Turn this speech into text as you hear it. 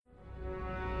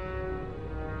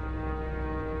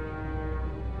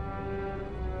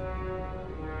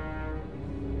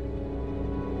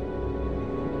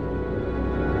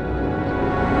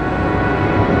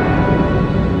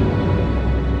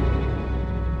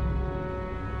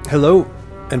Hello,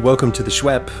 and welcome to the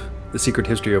Schwepp, the Secret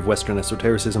History of Western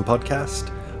Esotericism podcast,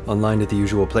 online at the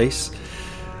usual place.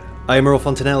 I am Earl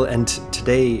Fontanelle, and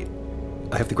today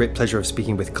I have the great pleasure of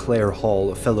speaking with Claire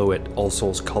Hall, a fellow at All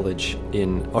Souls College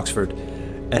in Oxford,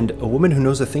 and a woman who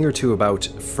knows a thing or two about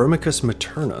Firmicus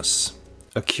Maternus,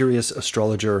 a curious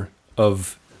astrologer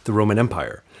of the Roman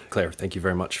Empire. Claire, thank you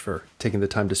very much for taking the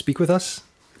time to speak with us.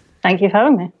 Thank you for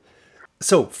having me.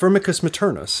 So, Firmicus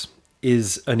Maternus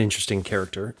is an interesting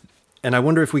character, and I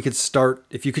wonder if we could start,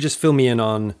 if you could just fill me in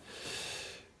on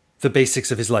the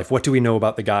basics of his life. What do we know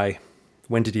about the guy?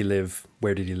 When did he live?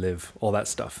 Where did he live? All that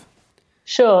stuff.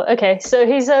 Sure. Okay. So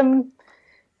he's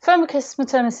Firmicus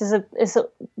Maternus is a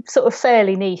sort of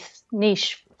fairly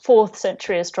niche 4th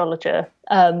century astrologer,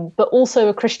 but also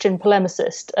a Christian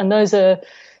polemicist, and those are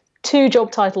two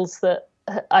job titles that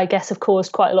I guess have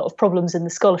caused quite a lot of problems in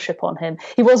the scholarship on him.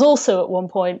 He was also at one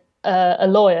point a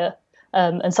lawyer.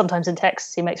 And sometimes in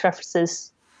texts he makes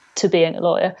references to being a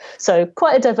lawyer. So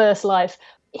quite a diverse life.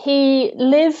 He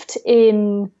lived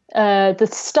in the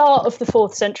start of the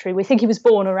 4th century. We think he was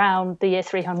born around the year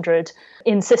 300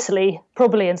 in Sicily,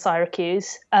 probably in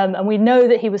Syracuse. And we know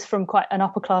that he was from quite an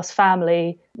upper-class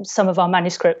family. Some of our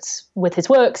manuscripts with his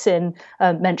works in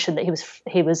mention that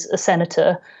he was a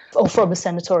senator or from a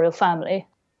senatorial family.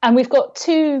 And we've got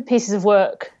two pieces of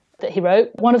work that he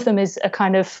wrote. One of them is a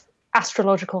kind of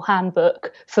astrological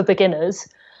handbook for beginners.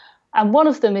 And one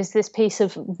of them is this piece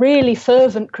of really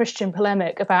fervent Christian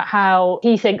polemic about how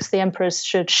he thinks the emperors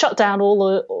should shut down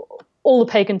all the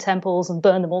pagan temples and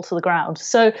burn them all to the ground.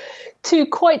 So two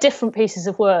quite different pieces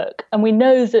of work. And we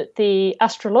know that the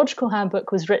astrological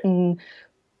handbook was written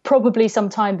probably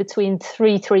sometime between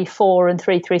 334 and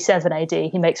 337 AD.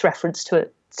 He makes reference to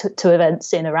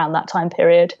events in around that time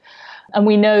period. And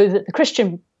we know that the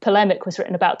Christian polemic was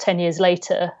written about 10 years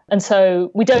later. And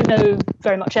so we don't know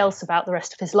very much else about the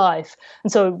rest of his life.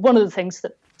 And so one of the things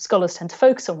that scholars tend to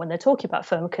focus on when they're talking about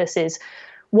Firmicus is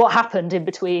what happened in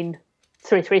between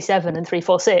 337 and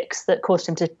 346 that caused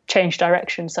him to change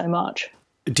direction so much.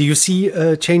 Do you see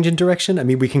a change in direction? I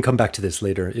mean, we can come back to this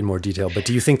later in more detail, but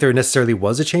do you think there necessarily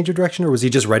was a change of direction, or was he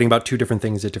just writing about two different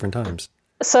things at different times?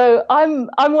 So I'm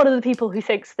one of the people who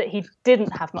thinks that he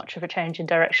didn't have much of a change in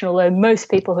direction, although most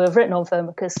people who have written on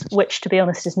Firmicus, which to be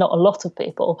honest is not a lot of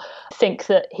people, think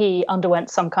that he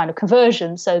underwent some kind of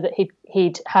conversion, so that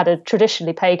he'd had a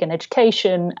traditionally pagan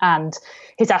education and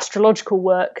his astrological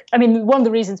work. I mean, one of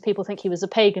the reasons people think he was a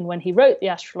pagan when he wrote the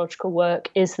astrological work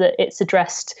is that it's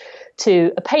addressed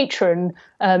to a patron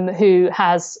who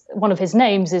has, one of his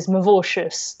names is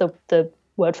Mavortius, the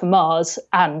word for Mars,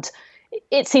 and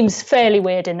it seems fairly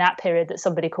weird in that period that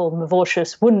somebody called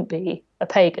Mavortius wouldn't be a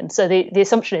pagan. So the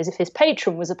assumption is if his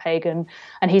patron was a pagan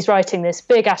and he's writing this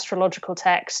big astrological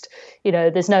text, you know,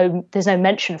 there's no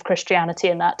mention of Christianity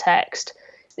in that text,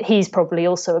 he's probably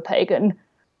also a pagan.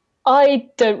 I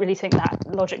don't really think that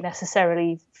logic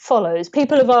necessarily follows.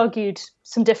 People have argued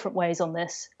some different ways on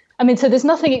this. I mean, so there's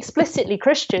nothing explicitly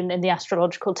Christian in the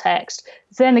astrological text.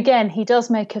 Then again, he does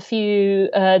make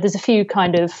there's a few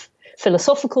kind of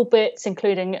philosophical bits,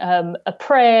 including a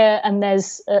prayer, and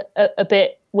there's a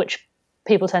bit which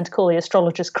people tend to call the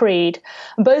Astrologer's Creed.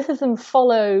 And both of them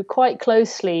follow quite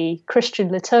closely Christian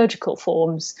liturgical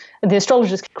forms. And the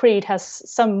Astrologer's Creed has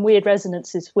some weird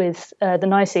resonances with the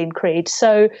Nicene Creed.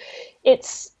 So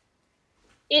it's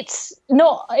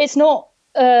not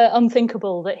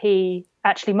unthinkable that he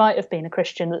actually might have been a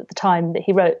Christian at the time that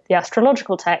he wrote the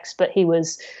astrological text, but he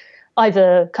was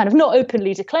either kind of not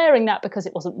openly declaring that because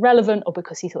it wasn't relevant, or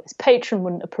because he thought his patron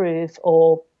wouldn't approve,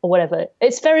 or whatever.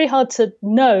 It's very hard to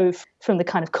know from the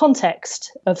kind of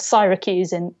context of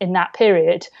Syracuse in that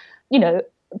period. You know,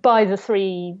 by the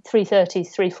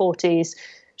 330s, 340s,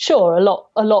 sure, a lot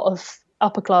of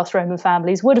upper class Roman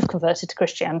families would have converted to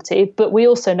Christianity, but we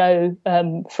also know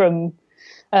from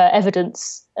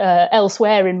evidence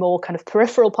elsewhere in more kind of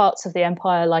peripheral parts of the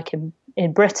empire, like in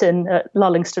Britain, at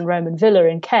Lullingstone Roman Villa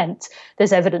in Kent,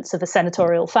 there's evidence of a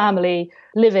senatorial family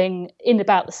living in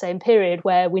about the same period,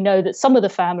 where we know that some of the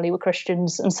family were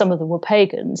Christians and some of them were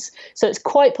pagans. So it's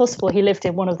quite possible he lived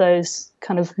in one of those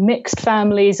kind of mixed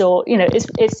families, or, you know,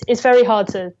 it's very hard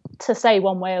to say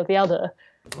one way or the other.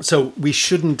 So we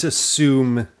shouldn't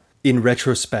assume in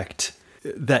retrospect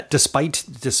that despite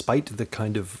the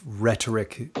kind of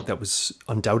rhetoric that was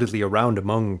undoubtedly around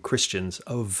among Christians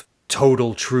of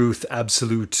total truth,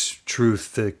 absolute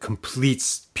truth, the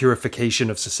complete purification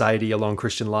of society along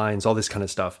Christian lines, all this kind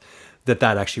of stuff, that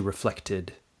actually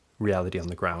reflected reality on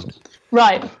the ground.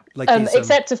 Right.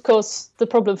 Except, of course, the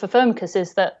problem for Firmicus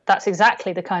is that that's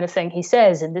exactly the kind of thing he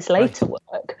says in this later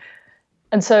work.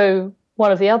 And so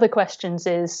one of the other questions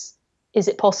is, is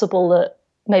it possible that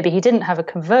maybe he didn't have a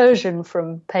conversion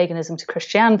from paganism to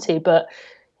Christianity, but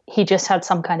he just had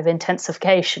some kind of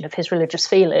intensification of his religious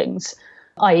feelings,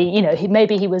 i.e.,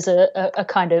 maybe he was a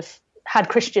kind of had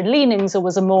Christian leanings or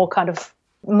was a more kind of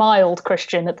mild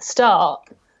Christian at the start,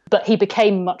 but he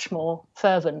became much more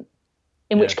fervent,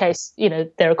 in which case,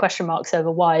 there are question marks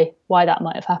over why that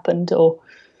might have happened or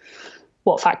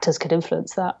what factors could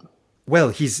influence that. Well,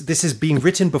 this is being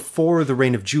written before the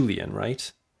reign of Julian,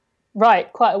 right?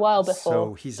 Right, quite a while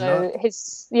before. So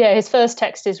his first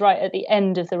text is right at the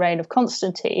end of the reign of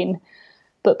Constantine,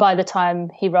 but by the time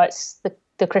he writes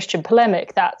the Christian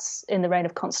polemic, that's in the reign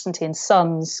of Constantine's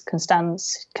sons,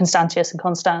 Constantius and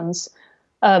Constans.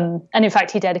 And in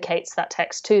fact, he dedicates that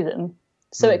text to them.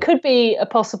 So it could be a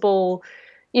possible,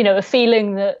 a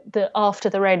feeling that after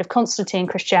the reign of Constantine,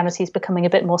 Christianity is becoming a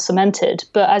bit more cemented.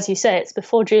 But as you say, it's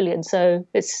before Julian, so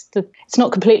it's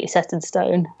not completely set in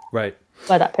stone. Right.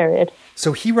 By that period.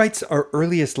 So he writes our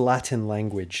earliest Latin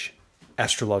language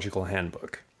astrological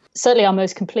handbook. Certainly our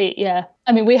most complete, yeah.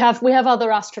 I mean, we have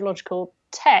other astrological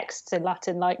texts in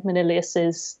Latin, like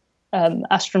Manilius's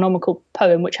astronomical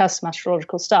poem, which has some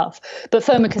astrological stuff. But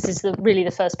Firmicus is really the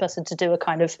first person to do a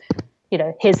kind of,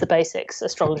 here's the basics,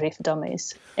 astrology for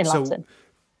dummies in Latin.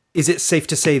 Is it safe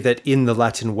to say that in the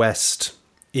Latin West,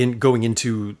 in going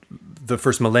into the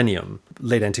first millennium,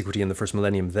 late antiquity in the first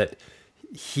millennium, that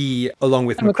he, along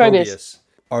with Macrobius,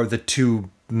 are the two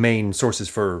main sources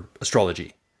for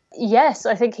astrology? Yes,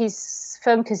 I think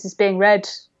Firmicus is being read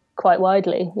quite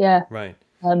widely, yeah. Right.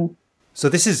 So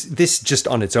this just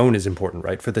on its own is important,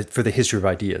 right? For the history of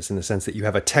ideas, in the sense that you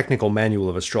have a technical manual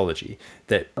of astrology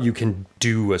that you can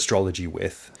do astrology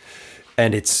with,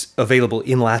 and it's available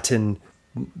in Latin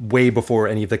way before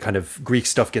any of the kind of Greek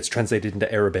stuff gets translated into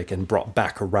Arabic and brought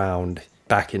back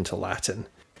into Latin.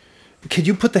 Could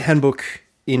you put the handbook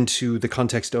into the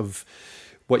context of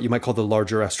what you might call the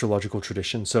larger astrological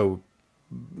tradition? So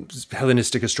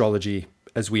Hellenistic astrology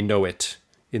as we know it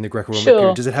in the Greco-Roman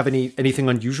period. Does it have anything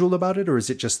unusual about it, or is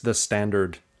it just the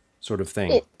standard sort of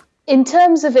thing? In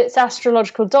terms of its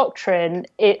astrological doctrine,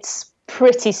 it's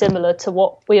pretty similar to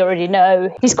what we already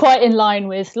know. He's quite in line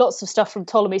with lots of stuff from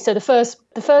Ptolemy. So the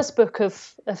first book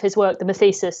of his work, the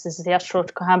Mathesis, this is the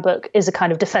astrological handbook, is a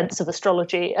kind of defense of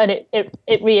astrology, and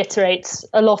it reiterates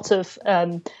a lot of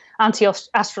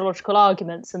anti-astrological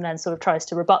arguments and then sort of tries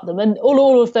to rebut them. And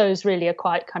all of those really are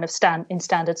quite kind of in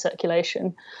standard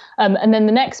circulation. And then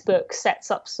the next book sets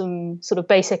up some sort of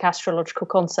basic astrological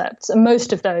concepts. And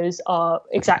most of those are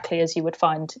exactly as you would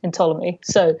find in Ptolemy.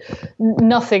 So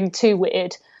nothing too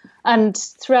weird. And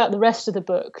throughout the rest of the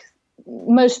book,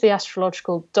 most of the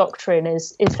astrological doctrine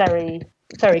is very,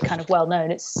 very kind of well known.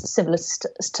 It's similar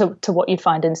to what you'd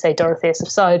find in, say, Dorotheus of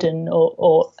Sidon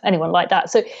or anyone like that.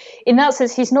 So in that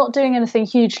sense, he's not doing anything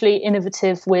hugely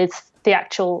innovative with the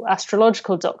actual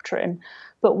astrological doctrine.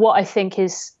 But what I think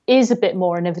is a bit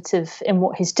more innovative in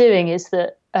what he's doing is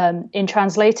that in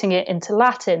translating it into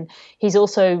Latin, he's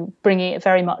also bringing it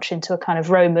very much into a kind of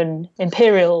Roman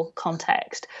imperial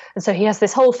context. And so he has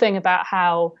this whole thing about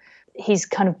how he's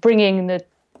kind of bringing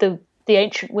the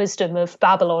ancient wisdom of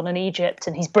Babylon and Egypt,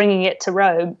 and he's bringing it to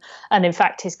Rome. And in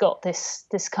fact, he's got this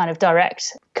kind of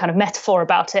direct kind of metaphor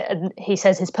about it. And he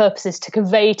says his purpose is to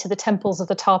convey to the temples of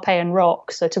the Tarpeian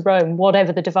rock, so to Rome,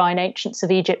 whatever the divine ancients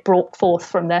of Egypt brought forth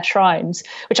from their shrines,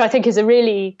 which I think is a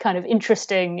really kind of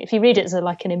interesting, if you read it as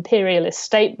like an imperialist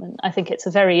statement, I think it's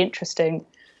a very interesting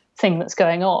thing that's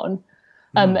going on.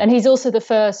 And he's also the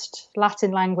first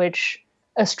Latin language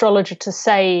astrologer to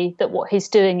say that what he's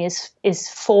doing is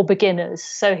for beginners.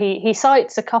 So he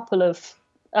cites a couple of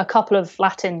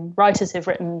Latin writers who've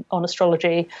written on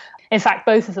astrology. In fact,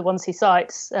 both of the ones he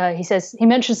cites, he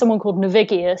mentions someone called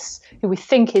Navigius, who we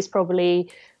think is probably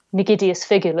Nigidius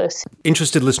Figulus.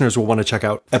 Interested listeners will want to check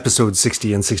out episodes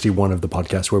 60 and 61 of the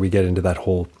podcast, where we get into that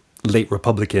whole late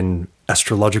Republican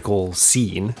astrological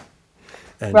scene.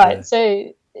 And, right.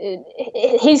 So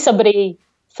he's somebody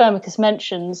Firmicus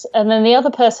mentions, and then the other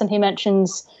person he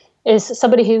mentions is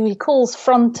somebody who he calls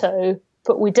Fronto,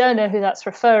 but we don't know who that's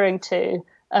referring to.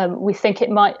 We think it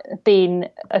might have been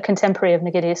a contemporary of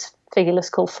Nigidius Figulus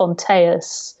called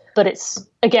Fonteius, but it's,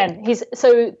 again,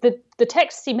 the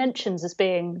texts he mentions as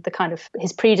being the kind of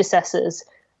his predecessors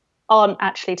aren't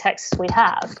actually texts we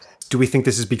have. Do we think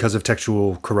this is because of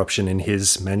textual corruption in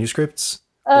his manuscripts?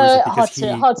 Hard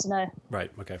to know.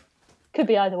 Right. Okay. Could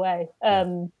be either way.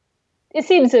 It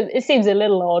seems a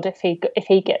little odd if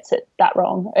he gets it that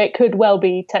wrong. It could well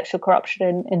be textual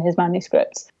corruption in his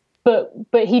manuscripts, but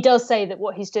he does say that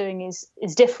what he's doing is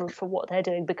different from what they're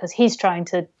doing, because he's trying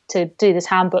to do this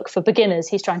handbook for beginners.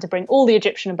 He's trying to bring all the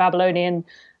Egyptian and Babylonian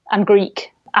and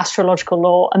Greek astrological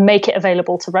law and make it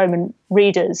available to Roman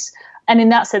readers. And in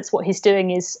that sense, what he's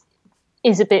doing is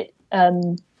a bit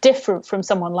different from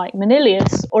someone like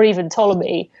Manilius or even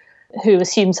Ptolemy, who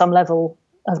assumed some level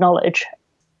of knowledge.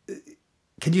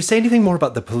 Can you say anything more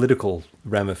about the political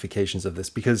ramifications of this?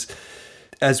 Because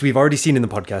as we've already seen in the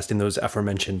podcast, in those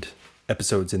aforementioned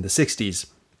episodes in the 60s,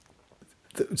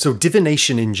 so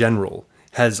divination in general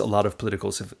has a lot of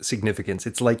political significance.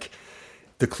 It's like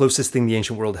the closest thing the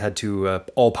ancient world had to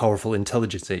all-powerful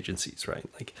intelligence agencies, right?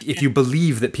 Like, if you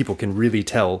believe that people can really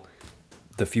tell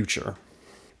the future,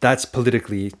 that's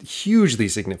politically hugely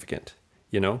significant,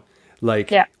 you know?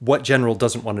 Like, what general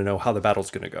doesn't want to know how the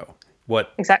battle's going to go?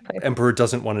 What emperor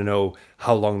doesn't want to know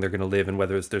how long they're going to live and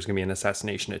whether there's going to be an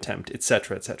assassination attempt, et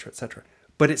cetera, et cetera, et cetera.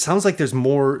 But it sounds like there's some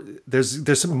more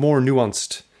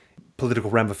nuanced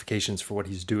political ramifications for what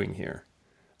he's doing here.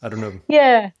 I don't know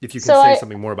if you can say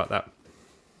something more about that.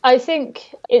 I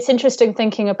think it's interesting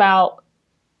thinking about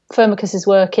Firmicus's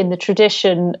work in the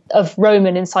tradition of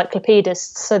Roman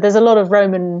encyclopedists. So there's a lot of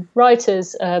Roman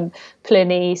writers,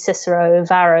 Pliny, Cicero,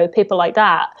 Varro, people like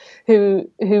that, who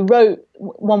wrote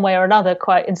one way or another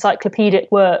quite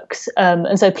encyclopedic works.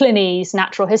 And so Pliny's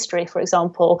Natural History, for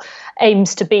example,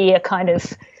 aims to be a kind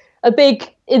of a big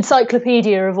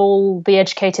encyclopedia of all the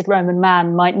educated Roman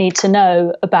man might need to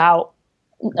know about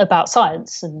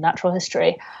science and natural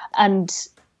history. And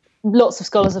lots of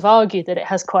scholars have argued that it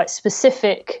has quite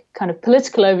specific kind of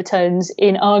political overtones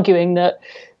in arguing that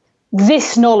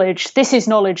this is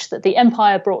knowledge that the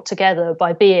empire brought together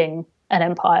by being an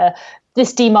empire.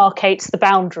 This demarcates the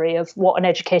boundary of what an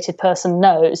educated person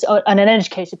knows. And an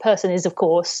educated person is, of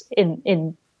course,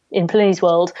 in Pliny's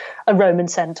world, a Roman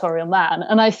senatorial man.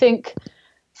 And I think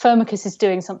Firmicus is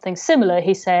doing something similar.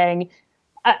 He's saying,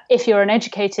 if you're an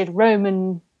educated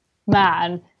Roman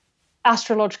man,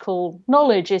 astrological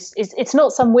knowledge is it's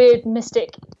not some weird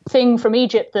mystic thing from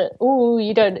Egypt that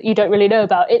you don't really know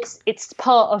about. It's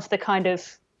part of the kind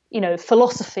of, you know,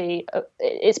 philosophy.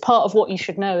 It's part of what you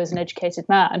should know as an educated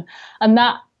man, and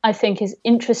that I think is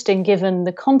interesting given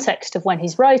the context of when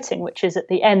he's writing, which is at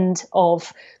the end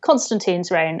of Constantine's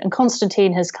reign, and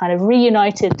Constantine has kind of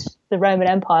reunited the Roman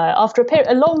Empire after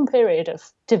a long period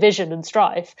of division and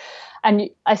strife. And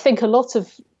I think a lot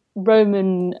of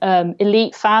Roman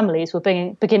elite families were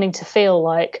beginning to feel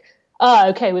like,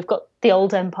 okay, we've got the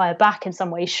old empire back in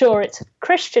some way. Sure, it's a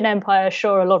Christian empire.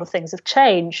 Sure, a lot of things have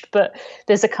changed, but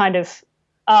there's a kind of,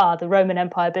 the Roman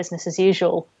Empire business as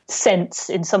usual sense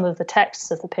in some of the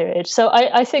texts of the period. So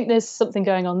I think there's something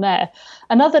going on there.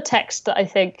 Another text that I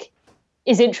think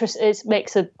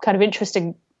makes a kind of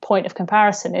interesting point of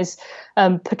comparison is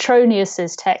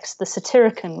Petronius's text, the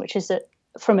Satyricon, which is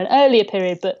from an earlier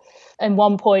period, but in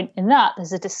one point in that,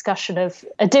 there's a discussion of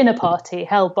a dinner party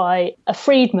held by a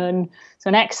freedman, so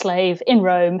an ex-slave in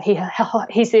Rome.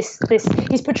 He's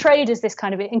portrayed as this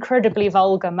kind of incredibly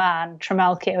vulgar man,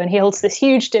 Trimalchio, and he holds this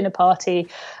huge dinner party,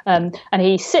 and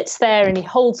he sits there and he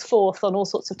holds forth on all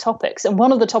sorts of topics. And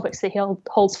one of the topics that he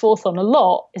holds forth on a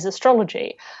lot is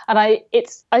astrology. And I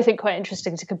think quite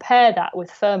interesting to compare that with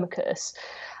Firmicus,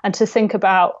 and to think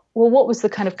about, well, what was the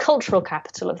kind of cultural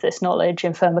capital of this knowledge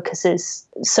in Firmicus's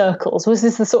circles? Was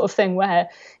this the sort of thing where,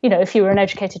 you know, if you were an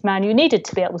educated man, you needed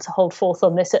to be able to hold forth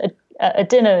on this at a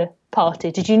dinner party?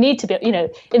 Did you need to be, you know,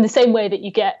 in the same way that you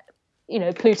get, you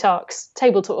know, Plutarch's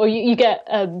table talk, or you get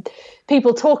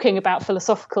people talking about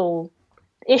philosophical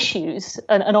issues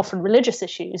and often religious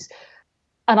issues?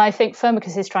 And I think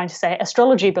Firmicus is trying to say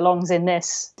astrology belongs in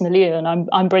this milieu, and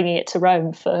I'm bringing it to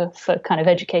Rome for kind of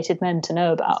educated men to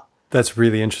know about. That's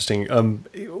really interesting.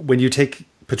 When you take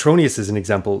Petronius as an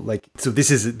example, like, so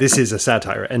this is a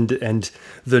satire, and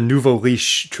the nouveau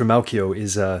riche Trimalchio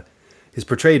is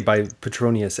portrayed by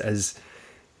Petronius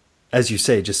as you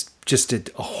say, just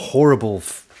a horrible,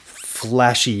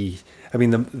 flashy. I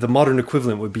mean, the modern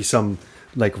equivalent would be some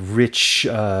like rich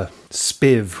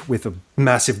spiv with a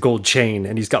massive gold chain,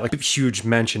 and he's got like a huge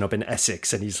mansion up in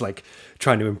Essex, and he's like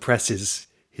trying to impress his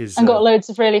and got loads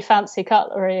of really fancy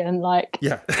cutlery and like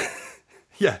yeah.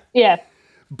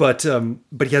 But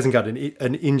he hasn't got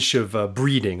an inch of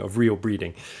real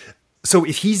breeding. So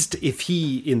if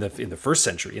he in the first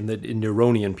century, in the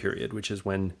Neronian period, which is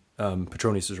when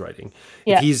Petronius is writing,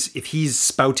 if he's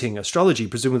spouting astrology,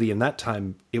 presumably in that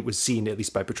time it was seen, at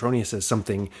least by Petronius, as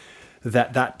something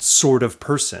that sort of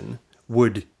person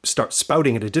would start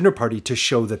spouting at a dinner party to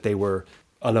show that they were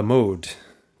à la mode,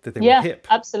 that they were hip.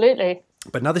 Absolutely.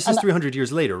 But now this is 300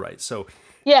 years later, right? So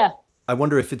I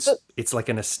wonder if it's like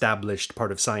an established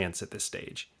part of science at this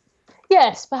stage.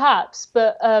 Yes, perhaps.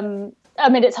 But I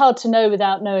mean, it's hard to know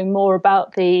without knowing more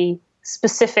about the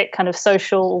specific kind of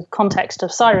social context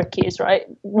of Syracuse, right?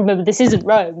 Remember, this isn't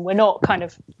Rome. We're not kind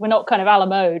of a la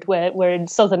mode. We're in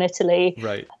southern Italy,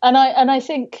 right? And I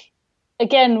think,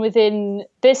 again, within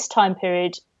this time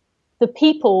period, the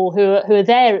people who are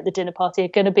there at the dinner party are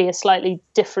going to be a slightly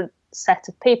different set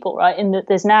of people, right? In that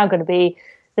there's now going to be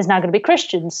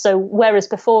Christians. So whereas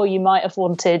before you might have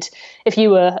wanted, if you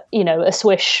were, a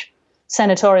swish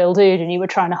senatorial dude and you were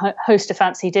trying to host a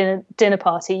fancy dinner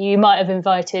party, you might have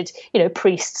invited,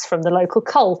 priests from the local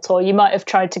cult, or you might have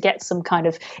tried to get some kind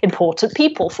of important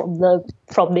people from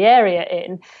the area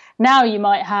in. Now you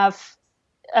might have,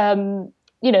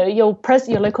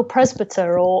 your local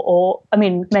presbyter, or I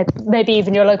mean, maybe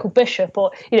even your local bishop,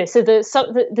 or so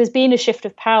there's been a shift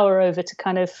of power over to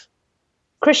kind of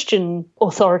Christian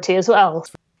authority as well.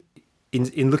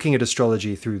 In looking at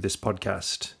astrology through this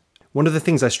podcast, one of the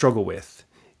things I struggle with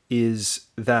is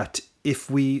that if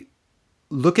we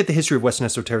look at the history of Western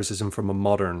esotericism from a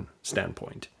modern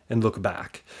standpoint and look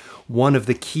back, one of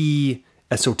the key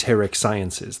esoteric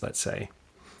sciences, let's say,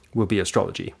 will be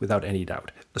astrology, without any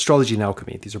doubt. Astrology and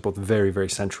alchemy, these are both very, very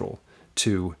central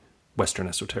to Western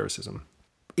esotericism.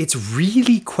 It's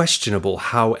really questionable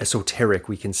how esoteric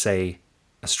we can say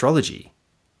astrology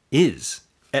is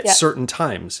at certain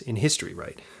times in history,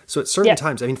 right? So at certain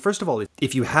times, I mean, first of all,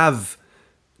 if you have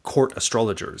court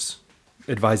astrologers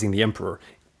advising the emperor,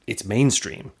 it's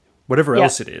mainstream. Whatever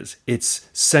else it is, it's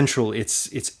central, it's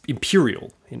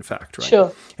imperial, in fact, right?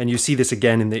 Sure. And you see this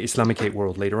again in the Islamicate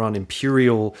world later on,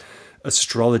 imperial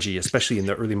astrology, especially in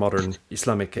the early modern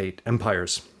Islamicate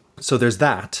empires. So there's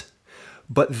that.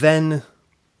 But then,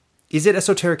 is it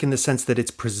esoteric in the sense that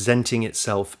it's presenting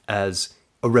itself as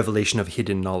a revelation of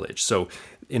hidden knowledge? So,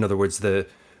 in other words, the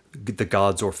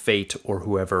gods or fate or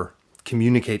whoever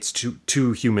communicates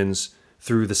to humans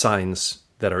through the signs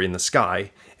that are in the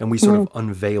sky, and we sort of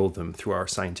unveil them through our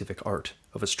scientific art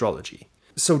of astrology.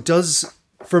 So does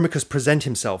Firmicus present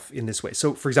himself in this way?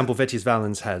 So, for example, Vettius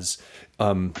Valens has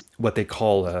what they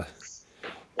call a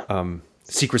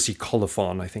secrecy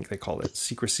colophon, I think they call it.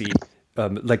 Secrecy,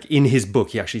 like in his book,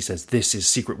 he actually says, this is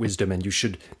secret wisdom and you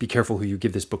should be careful who you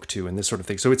give this book to and this sort of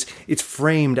thing. So it's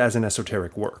framed as an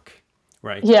esoteric work,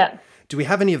 right? Yeah. Do we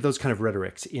have any of those kind of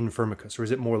rhetorics in Firmicus, or is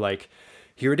it more like,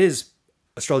 here it is,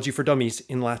 astrology for dummies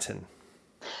in Latin?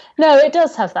 No, it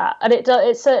does have that. And it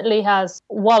certainly has,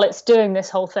 while it's doing this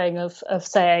whole thing of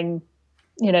saying,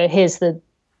 here's the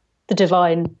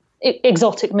divine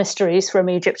exotic mysteries from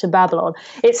Egypt and Babylon,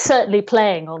 it's certainly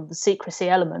playing on the secrecy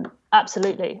element.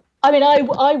 Absolutely. I mean,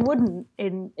 I wouldn't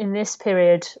in this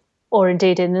period, or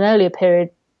indeed in an earlier period,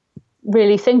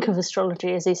 really think of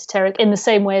astrology as esoteric in the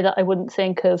same way that I wouldn't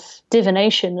think of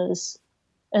divination as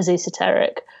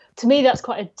esoteric. To me, that's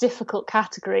quite a difficult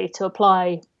category to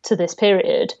apply to this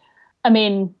period. I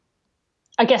mean,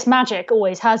 I guess magic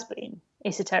always has been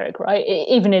esoteric, right?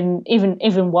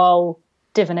 Even while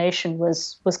divination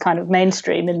was kind of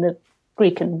mainstream in the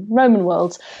Greek and Roman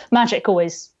worlds, magic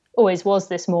always was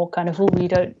this more kind of,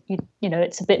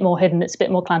 it's a bit more hidden, it's a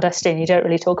bit more clandestine, you don't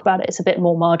really talk about it, it's a bit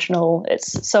more marginal,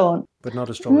 it's so on. But not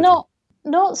astrology.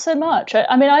 Not so much.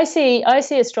 I mean, I see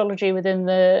astrology within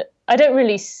I don't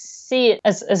really see it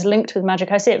as linked with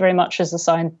magic. I see it very much as a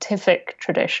scientific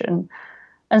tradition.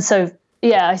 And so,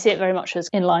 I see it very much as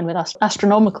in line with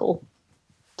astronomical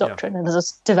doctrine and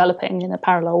as developing in a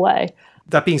parallel way.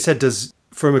 That being said, does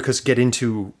Firmicus get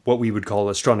into what we would call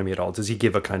astronomy at all? Does he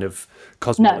give a kind of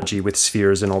cosmology with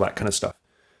spheres and all that kind of stuff?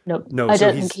 No. I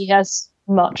don't think he has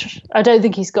much. I don't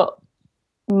think he's got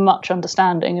much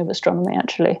understanding of astronomy,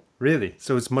 actually. Really?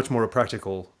 So it's much more a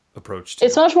practical approach to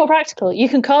It's much more practical. You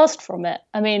can cast from it.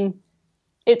 I mean,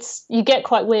 you get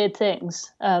quite weird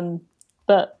things,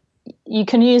 but you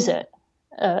can use it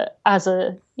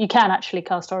you can actually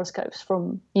cast horoscopes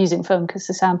from using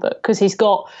Firmicus's handbook, because he's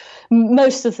got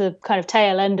most of the kind of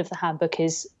tail end of the handbook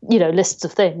is, lists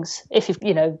of things. If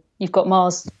you've got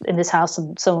Mars in this house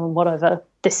and so on, whatever,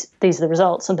 these are the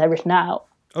results and they're written out.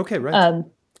 Okay, right.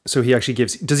 So he actually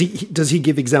does he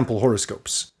give example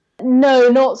horoscopes? No,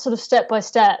 not sort of step by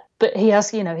step, but he has,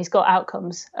 he's got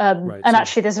outcomes.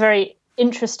 Actually there's a very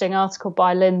interesting article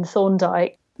by Lynn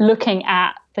Thorndike looking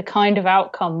at the kind of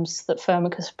outcomes that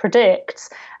Firmicus predicts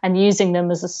and using them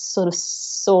as a sort of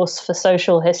source for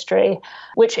social history,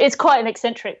 which is quite an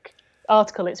eccentric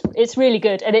article. It's really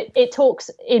good. And it talks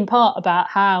in part about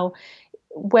how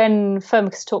when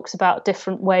Firmicus talks about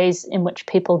different ways in which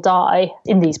people die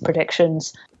in these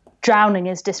predictions, drowning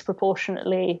is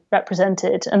disproportionately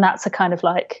represented. And that's a kind of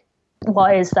like,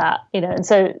 why is that? And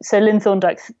so Lynn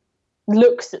Thorndike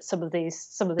looks at some of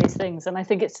these things, and I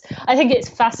think it's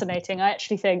fascinating. I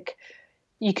actually think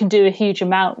you can do a huge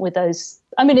amount with those.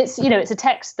 I mean, it's, it's a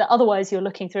text that otherwise you're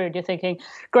looking through and you're thinking,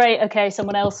 great, okay,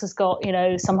 someone else has got,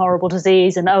 some horrible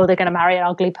disease, and they're going to marry an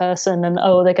ugly person, and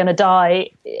they're going to die,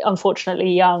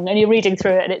 unfortunately, young. And you're reading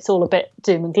through it and it's all a bit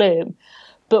doom and gloom.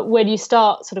 But when you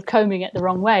start sort of combing it the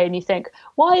wrong way and you think,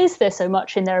 why is there so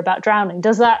much in there about drowning?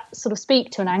 Does that sort of speak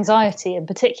to an anxiety in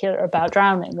particular about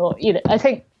drowning? Or, I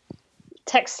think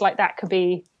texts like that could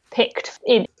be picked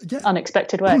in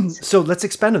unexpected ways. So let's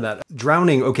expand on that.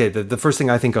 Drowning, okay, the first thing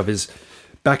I think of is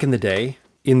back in the day,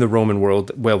 in the Roman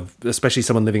world, well, especially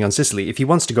someone living on Sicily, if he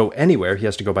wants to go anywhere, he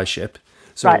has to go by ship.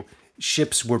 So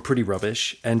ships were pretty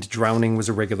rubbish, and drowning was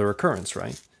a regular occurrence,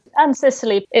 right? And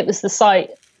Sicily, it was the site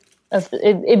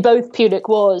in both Punic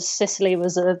wars. Sicily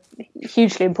was a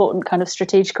hugely important kind of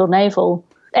strategical naval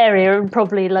area, and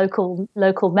probably local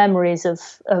memories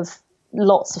of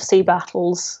lots of sea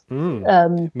battles.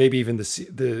 Maybe even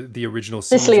the original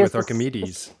siege with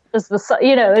Archimedes. As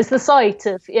the site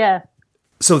of,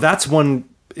 So that's one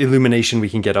illumination we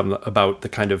can get about the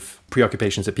kind of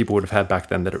preoccupations that people would have had back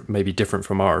then that are maybe different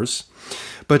from ours.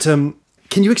 But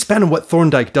can you expand on what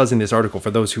Thorndike does in this article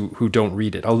for those who don't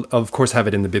read it? I'll of course have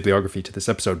it in the bibliography to this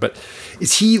episode, but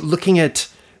is he looking at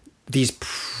these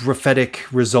prophetic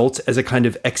results as a kind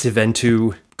of ex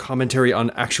eventu commentary on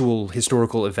actual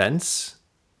historical events?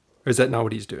 Or is that not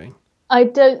what he's doing? I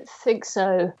don't think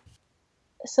so.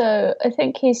 So I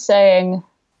think he's saying,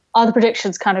 are the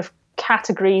predictions kind of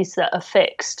categories that are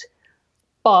fixed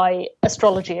by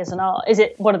astrology as an art? Is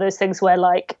it one of those things where,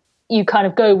 like, you kind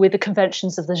of go with the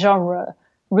conventions of the genre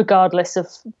regardless of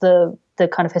the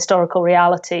kind of historical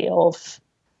reality of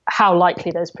how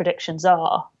likely those predictions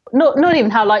are? Not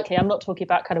even how likely. I'm not talking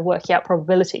about kind of working out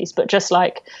probabilities, but just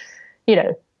like,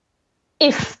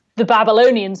 if the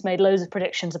Babylonians made loads of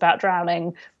predictions about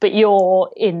drowning, but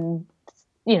you're in,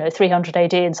 300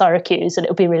 AD in Syracuse, and it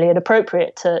would be really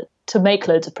inappropriate to make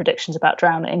loads of predictions about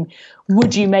drowning,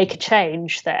 would you make a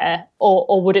change there?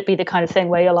 Or would it be the kind of thing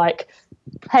where you're like,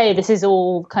 hey, this is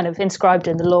all kind of inscribed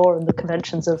in the law and the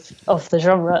conventions of the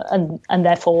genre, and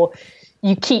therefore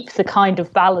you keep the kind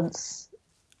of balance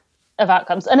of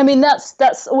outcomes? And I mean,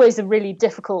 that's always a really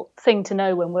difficult thing to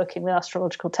know when working with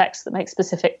astrological texts that make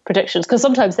specific predictions, because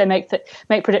sometimes they make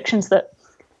predictions that,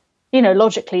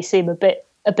 logically seem a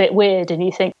bit weird, and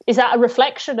you think, is that a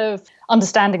reflection of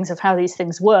understandings of how these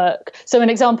things work? So an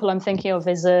example I'm thinking of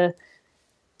is a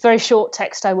very short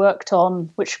text I worked on,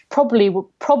 which probably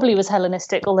was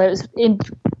Hellenistic, although it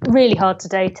was really hard to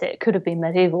date it. It could have been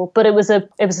medieval, but it was a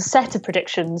set of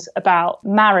predictions about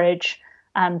marriage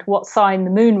and what sign the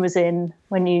moon was in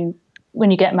when you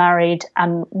get married,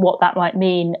 and what that might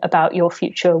mean about your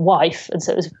future wife. And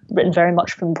so it was written very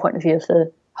much from the point of view of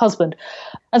the husband.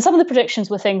 And some of the predictions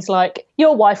were things like,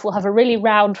 your wife will have a really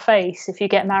round face if you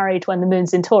get married when the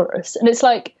moon's in Taurus. And it's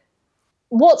like,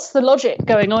 what's the logic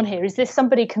going on here? Is this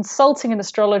somebody consulting an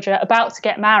astrologer about to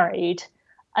get married,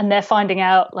 and they're finding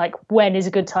out like when is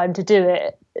a good time to do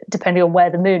it, depending on where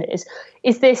the moon is?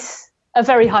 Is this a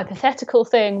very hypothetical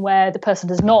thing where the person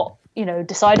has not,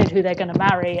 decided who they're going to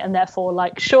marry, and therefore,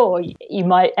 like, sure, you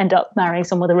might end up marrying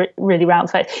someone with a really round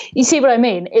face? You see what I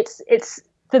mean? It's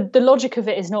the logic of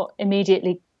it is not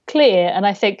immediately clear, and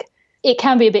I think it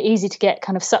can be a bit easy to get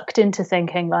kind of sucked into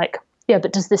thinking like, yeah,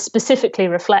 but does this specifically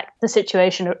reflect the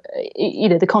situation,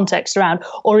 the context around,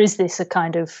 or is this a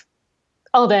kind of,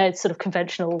 are there sort of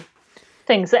conventional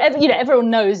things that everyone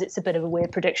knows it's a bit of a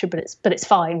weird prediction, but it's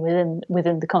fine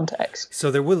within the context.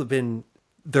 So there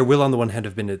will on the one hand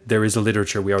have been there is a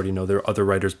literature, we already know there are other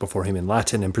writers before him in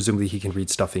Latin, and presumably he can read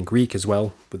stuff in Greek as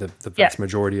well, with the vast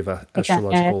majority of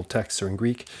astrological texts are in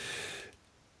Greek.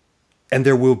 And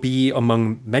there will be,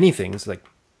 among many things, like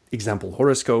example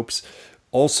horoscopes,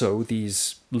 also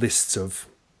these lists of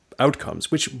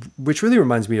outcomes, which really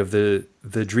reminds me of the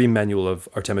dream manual of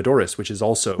Artemidorus, which is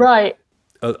also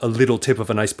a little tip of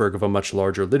an iceberg of a much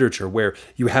larger literature, where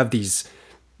you have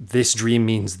this dream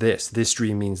means this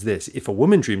dream means this. If a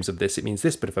woman dreams of this, it means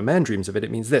this, but if a man dreams of it,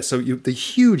 it means this. So the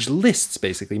huge lists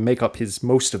basically make up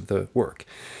most of the work.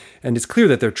 And it's clear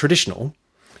that they're traditional,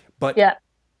 but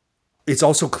it's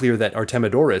also clear that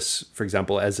Artemidorus, for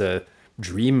example, as a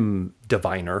dream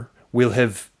diviner, will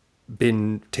have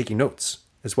been taking notes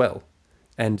as well.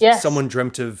 And someone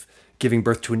dreamt of giving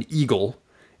birth to an eagle,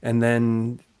 and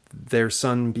then their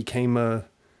son became a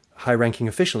high-ranking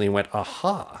official, and he went,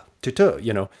 aha, tutu,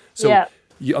 So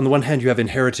on the one hand, you have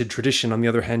inherited tradition. On the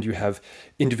other hand, you have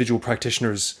individual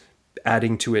practitioners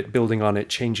adding to it, building on it,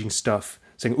 changing stuff,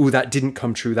 saying, ooh, that didn't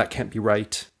come true, that can't be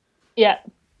right. Yeah.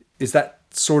 Is that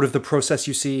sort of the process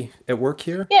you see at work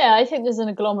here? Yeah, I think there's an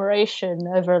agglomeration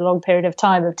over a long period of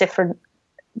time of different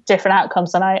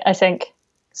outcomes. And I think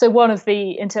So one of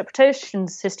the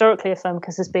interpretations historically of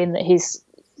Firmicus has been that he's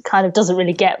kind of doesn't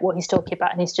really get what he's talking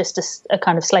about, and he's just a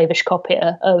kind of slavish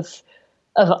copier of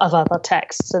other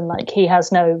texts, and like he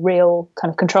has no real kind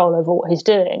of control over what he's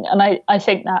doing. And I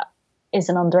think that is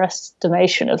an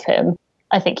underestimation of him.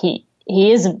 I think he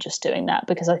isn't just doing that,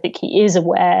 because I think he is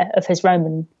aware of his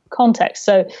Roman context.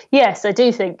 So yes, I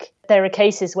do think there are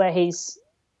cases where he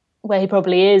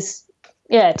probably is,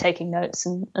 taking notes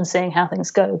and seeing how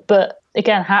things go. But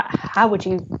again, how would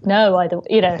you know either?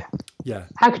 Yeah.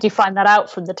 How could you find that out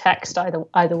from the text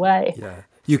either way? Yeah,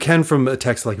 you can from a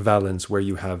text like Valens, where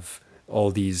you have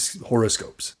all these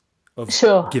horoscopes of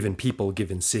given people,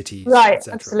 given cities, right?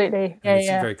 etc. Absolutely, and it's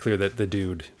very clear that the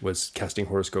dude was casting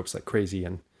horoscopes like crazy,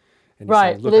 and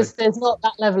right. Saying, there's not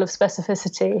that level of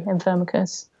specificity in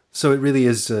Firmicus. So it really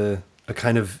is a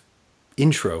kind of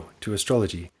intro to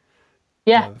astrology.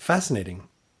 Yeah, fascinating.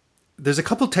 There's a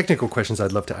couple technical questions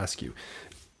I'd love to ask you.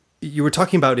 You were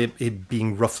talking about it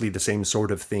being roughly the same sort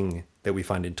of thing that we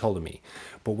find in Ptolemy,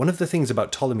 but one of the things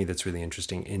about Ptolemy that's really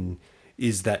interesting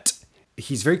is that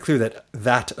he's very clear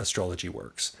that astrology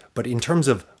works. But in terms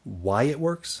of why it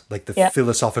works, like the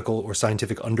philosophical or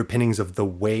scientific underpinnings of the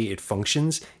way it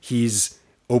functions, he's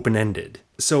open-ended.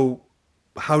 So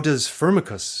how does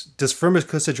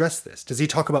Firmicus address this? Does he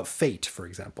talk about fate, for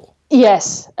example?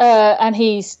 Yes, and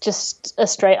he's just a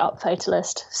straight-up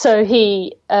fatalist. So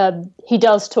he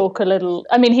does talk a little.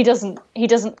 I mean, he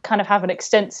doesn't kind of have an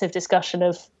extensive discussion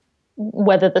of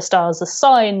whether the stars are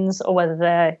signs or whether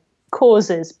they're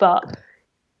causes, but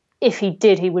if he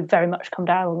did, he would very much come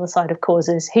down on the side of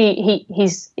causes. He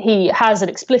has an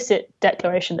explicit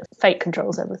declaration that fate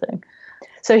controls everything.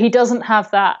 So he doesn't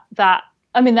have that.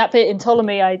 I mean, that bit in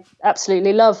Ptolemy I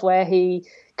absolutely love, where he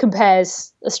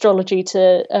compares astrology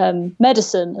to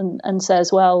medicine and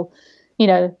says, well,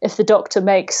 if the doctor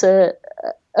makes a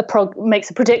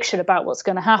prediction about what's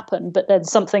going to happen, but then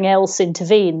something else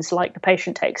intervenes, like the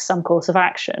patient takes some course of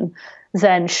action,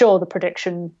 then sure, the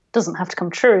prediction doesn't have to come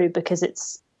true, because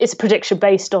it's a prediction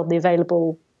based on the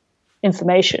available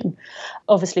information.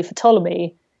 Obviously, for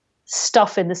Ptolemy,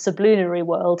 stuff in the sublunary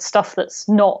world, stuff that's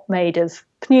not made of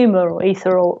pneuma or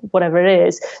ether or whatever it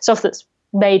is, stuff that's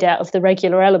made out of the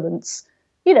regular elements,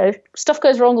 stuff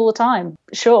goes wrong all the time.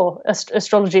 Sure,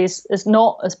 astrology is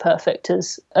not as perfect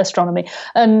as astronomy,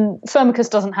 and Firmicus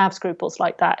doesn't have scruples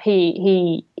like that.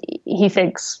 He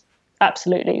thinks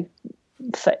absolutely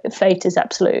fate is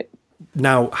absolute.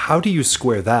 Now, how do you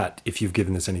square that, if you've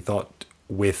given this any thought,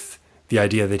 with the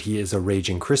idea that he is a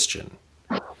raging Christian?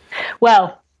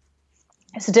 Well,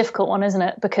 it's a difficult one, isn't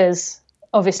it? Because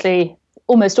obviously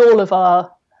almost all of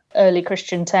our early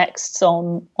Christian texts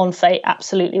on fate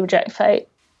absolutely reject fate.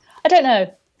 I don't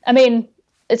know. I mean,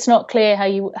 it's not clear how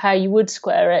you would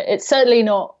square it. It's certainly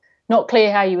not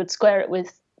clear how you would square it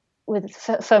with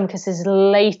Firmicus's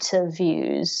later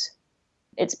views.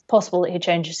 It's possible that he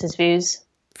changes his views.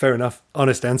 Fair enough.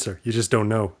 Honest answer. You just don't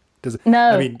know. Does it?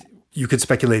 No. I mean, you could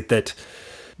speculate that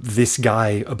this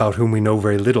guy, about whom we know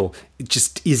very little,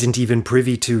 just isn't even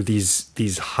privy to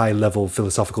these high-level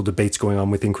philosophical debates going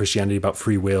on within Christianity about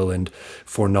free will and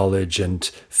foreknowledge and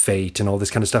fate and all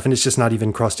this kind of stuff, and it's just not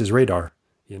even crossed his radar,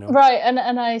 Right, and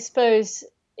I suppose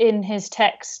in his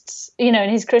texts, in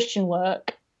his Christian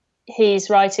work, he's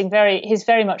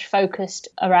very much focused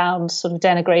around sort of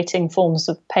denigrating forms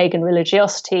of pagan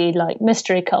religiosity, like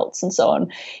mystery cults and so on.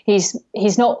 He's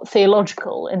not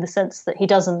theological in the sense that he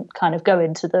doesn't kind of go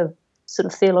into the sort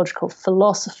of theological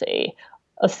philosophy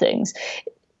of things.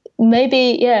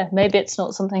 Maybe it's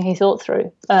not something he thought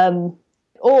through.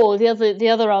 Or the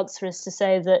other answer is to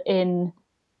say that in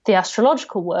the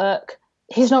astrological work,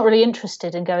 he's not really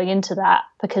interested in going into that,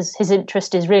 because his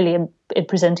interest is really in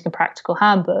presenting a practical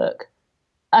handbook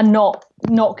and not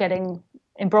getting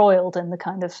embroiled in the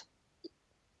kind of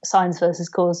signs versus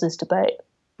causes debate.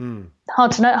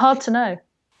 Hard to know.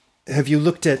 Have you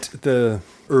looked at the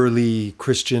early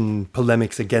Christian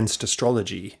polemics against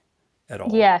astrology at all?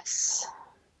 Yes.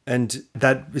 And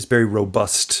that is very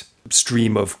robust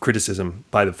stream of criticism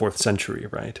by the 4th century,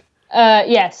 right?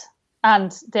 Yes.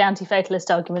 And the anti-fatalist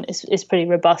argument is pretty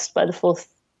robust by the 4th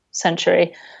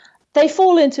century. They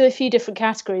fall into a few different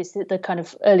categories, the kind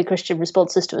of early Christian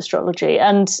responses to astrology,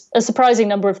 and a surprising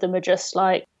number of them are just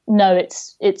like, no,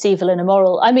 it's evil and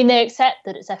immoral. I mean, they accept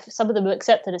that some of them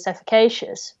accept that it's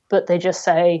efficacious, but they just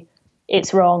say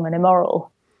it's wrong and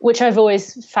immoral, which I've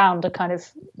always found a kind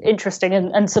of interesting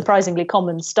and surprisingly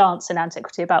common stance in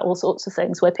antiquity about all sorts of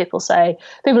things, where people say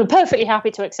people are perfectly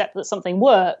happy to accept that something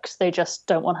works, they just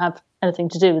don't want to have anything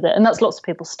to do with it. And that's lots of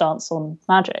people's stance on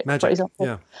magic, for example.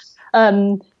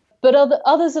 Yeah. But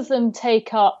others of them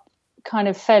take up kind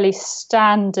of fairly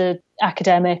standard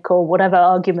academic or whatever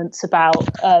arguments about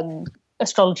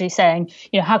astrology, saying,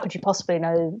 how could you possibly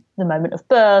know the moment of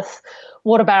birth?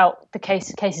 What about the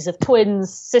cases of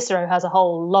twins? Cicero has a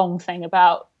whole long thing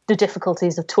about the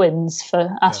difficulties of twins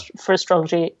for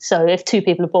astrology. So if two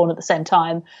people are born at the same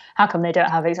time, how come they don't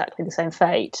have exactly the same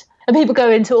fate? And people go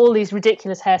into all these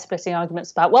ridiculous hair-splitting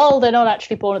arguments about, well, they're not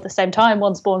actually born at the same time.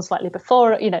 One's born slightly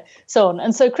before, so on.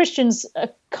 And so Christians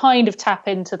kind of tap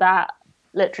into that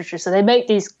literature. So they make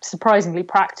these surprisingly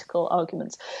practical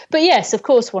arguments. But yes, of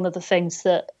course, one of the things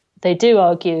that they do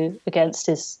argue against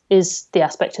is the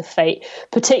aspect of fate,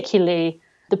 particularly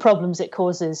the problems it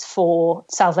causes for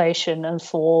salvation and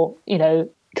for,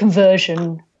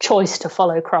 conversion, choice to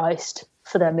follow Christ.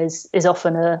 For them is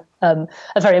often a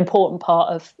very important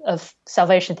part of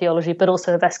salvation theology, but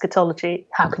also of eschatology.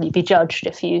 How can you be judged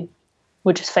if you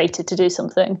were just fated to do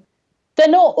something? They're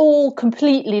not all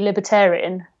completely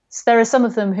libertarian. So there are some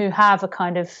of them who have a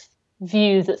kind of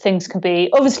view that things can be,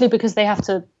 obviously because they have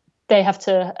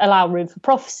to allow room for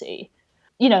prophecy,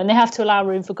 and they have to allow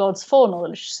room for God's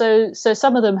foreknowledge. So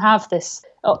some of them have this,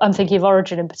 I'm thinking of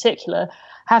Origen in particular,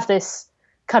 have this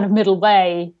kind of middle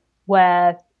way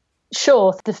where,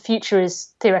 sure, the future is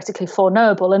theoretically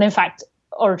foreknowable. And in fact,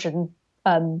 Origen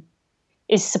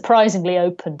is surprisingly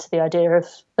open to the idea of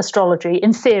astrology,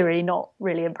 in theory, not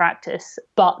really in practice.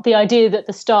 But the idea that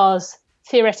the stars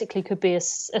theoretically could be a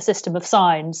system of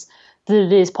signs, that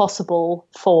it is possible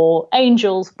for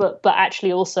angels, but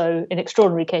actually also in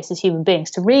extraordinary cases, human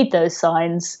beings, to read those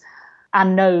signs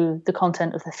and know the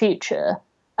content of the future.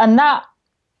 And that,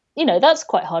 that's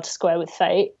quite hard to square with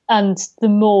fate. And the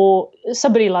more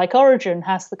somebody like Origen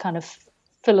has the kind of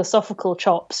philosophical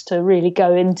chops to really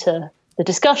go into the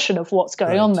discussion of what's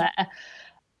going on there,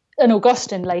 and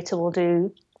Augustine later will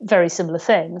do very similar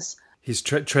things. He's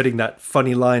treading that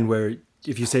funny line where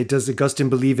if you say, does Augustine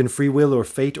believe in free will or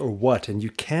fate or what? And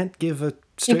you can't give a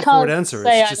straightforward answer.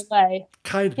 Say it's just way.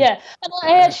 Kind of. Yeah. And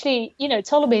I actually,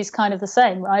 Ptolemy's kind of the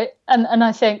same, right? And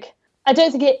I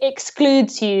don't think it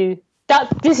excludes you.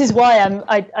 This is why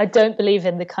I don't believe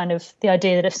in the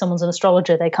idea that if someone's an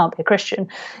astrologer, they can't be a Christian.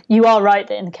 You are right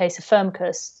that in the case of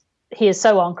Firmicus, he is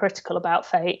so uncritical about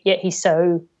fate, yet he's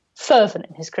so fervent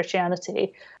in his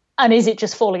Christianity. And is it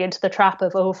just falling into the trap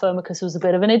of, Firmicus was a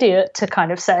bit of an idiot, to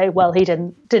kind of say, well, he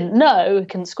didn't know,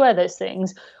 couldn't square those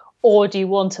things? Or do you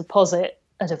want to posit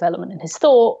a development in his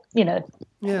thought? Yeah,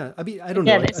 I mean, I don't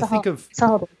know.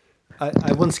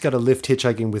 I once got a lift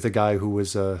hitchhiking with a guy who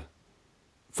was a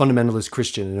fundamentalist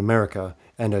Christian in America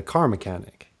and a car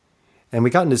mechanic. And we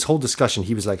got in this whole discussion.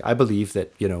 He was like, I believe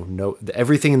that,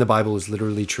 everything in the Bible is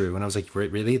literally true. And I was like,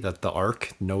 really? That the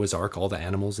ark, Noah's ark, all the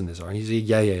animals in this ark? He's like,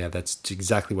 yeah, that's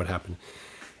exactly what happened.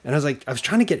 And I was like, I was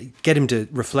trying to get him to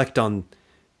reflect on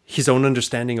his own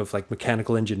understanding of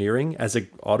mechanical engineering as an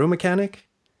auto mechanic.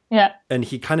 Yeah. And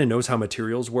he kind of knows how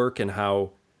materials work and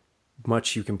how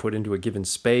much you can put into a given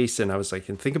space. And I was like,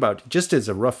 and think about, just as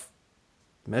a rough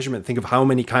measurement, think of how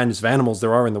many kinds of animals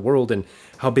there are in the world and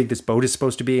how big this boat is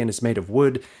supposed to be, and it's made of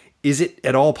wood. Is it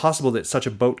at all possible that such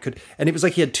a boat could? And it was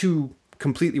like he had two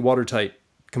completely watertight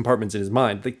compartments in his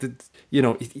mind.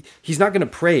 He's not going to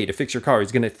pray to fix your car.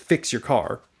 He's going to fix your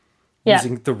car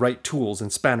using the right tools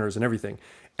and spanners and everything.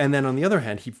 And then on the other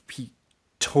hand, he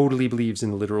totally believes in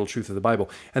the literal truth of the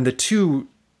Bible, and the two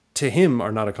to him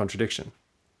are not a contradiction.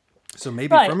 So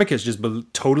maybe Firmicus just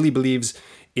totally believes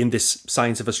in this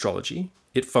science of astrology.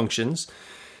 It functions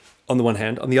on the one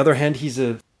hand. On the other hand, he's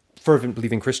a fervent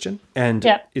believing Christian and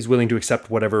is willing to accept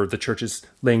whatever the church is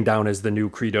laying down as the new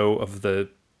credo of the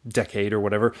decade or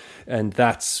whatever. And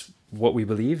that's what we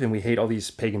believe. And we hate all these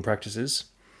pagan practices.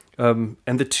 And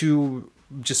the two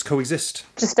just coexist.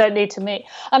 Just don't need to meet.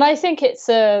 And I think it's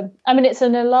an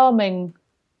alarming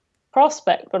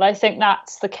prospect, but I think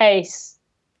that's the case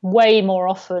way more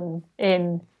often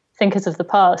in thinkers of the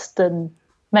past than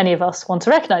many of us want to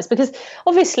recognize, because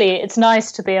obviously it's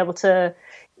nice to be able to,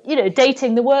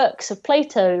 dating the works of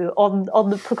Plato on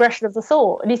the progression of the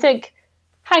thought. And you think,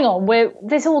 hang on,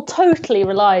 this all totally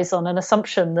relies on an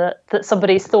assumption that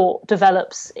somebody's thought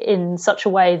develops in such a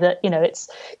way that, it's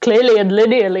clearly and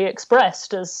linearly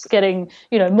expressed as getting,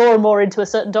 more and more into a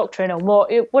certain doctrine or more,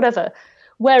 whatever.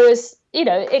 Whereas,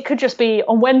 it could just be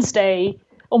on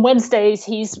Wednesdays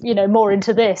he's, more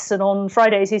into this, and on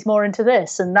Fridays he's more into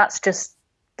this. And that's just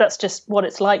what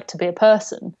it's like to be a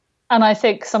person. And I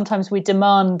think sometimes we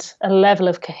demand a level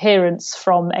of coherence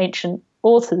from ancient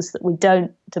authors that we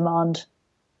don't demand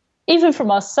even from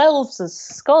ourselves as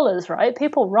scholars, right?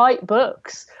 People write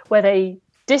books where they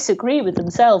disagree with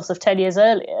themselves of 10 years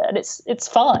earlier, and it's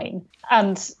fine.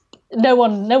 And no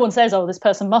one says, oh, this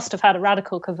person must have had a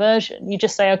radical conversion. You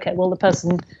just say, okay, well, the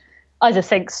person either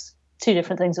thinks two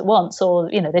different things at once, or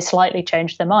they slightly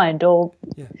changed their mind, or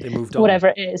they moved on. Whatever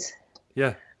it is.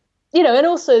 Yeah. And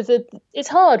also it's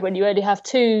hard when you only have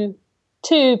two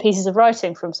pieces of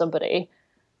writing from somebody,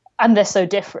 and they're so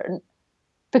different,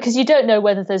 because you don't know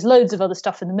whether there's loads of other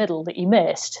stuff in the middle that you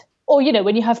missed, or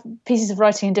when you have pieces of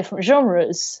writing in different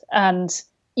genres, and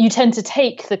you tend to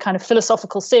take the kind of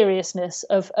philosophical seriousness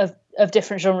of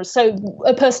different genres. So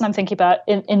a person I'm thinking about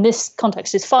in this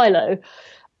context is Philo.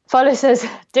 Philo says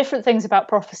different things about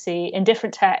prophecy in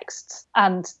different texts,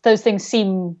 and those things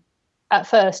seem at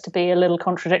first to be a little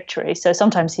contradictory. So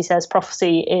sometimes he says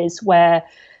prophecy is where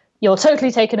you're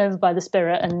totally taken over by the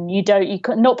spirit and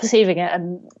you're not perceiving it,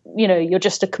 and you're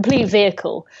just a complete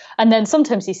vehicle. And then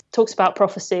sometimes he talks about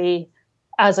prophecy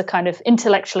as a kind of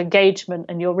intellectual engagement,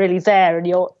 and you're really there and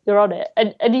you're on it.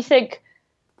 And you think,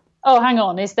 oh, hang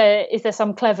on, is there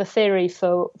some clever theory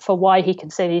for why he can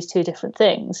say these two different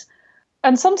things?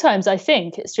 And sometimes I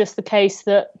think it's just the case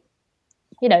that,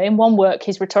 in one work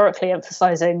he's rhetorically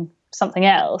emphasizing something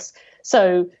else.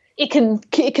 So it can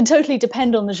totally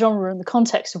depend on the genre and the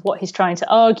context of what he's trying to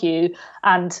argue,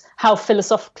 and how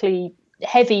philosophically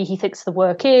heavy he thinks the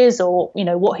work is, or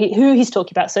who he's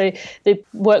talking about. So the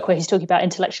work where he's talking about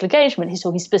intellectual engagement, he's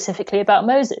talking specifically about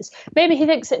Moses. Maybe he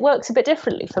thinks it works a bit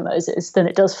differently for Moses than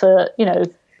it does for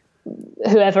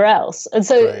whoever else. And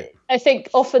so right. I think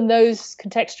often those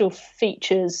contextual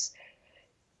features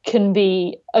can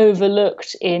be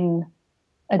overlooked in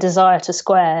a desire to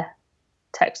square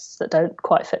texts that don't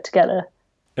quite fit together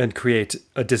and create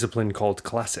a discipline called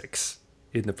classics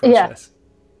in the process.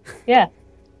 Yeah.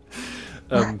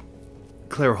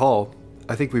 Claire Hall,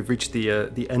 I think we've reached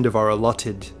the end of our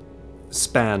allotted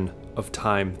span of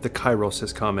time. The Kairos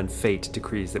has come and fate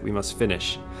decrees that we must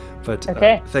finish. But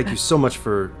okay. Thank you so much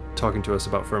for talking to us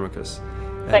about Firmicus.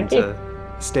 Thank you.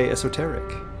 Stay esoteric.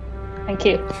 Thank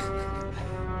you.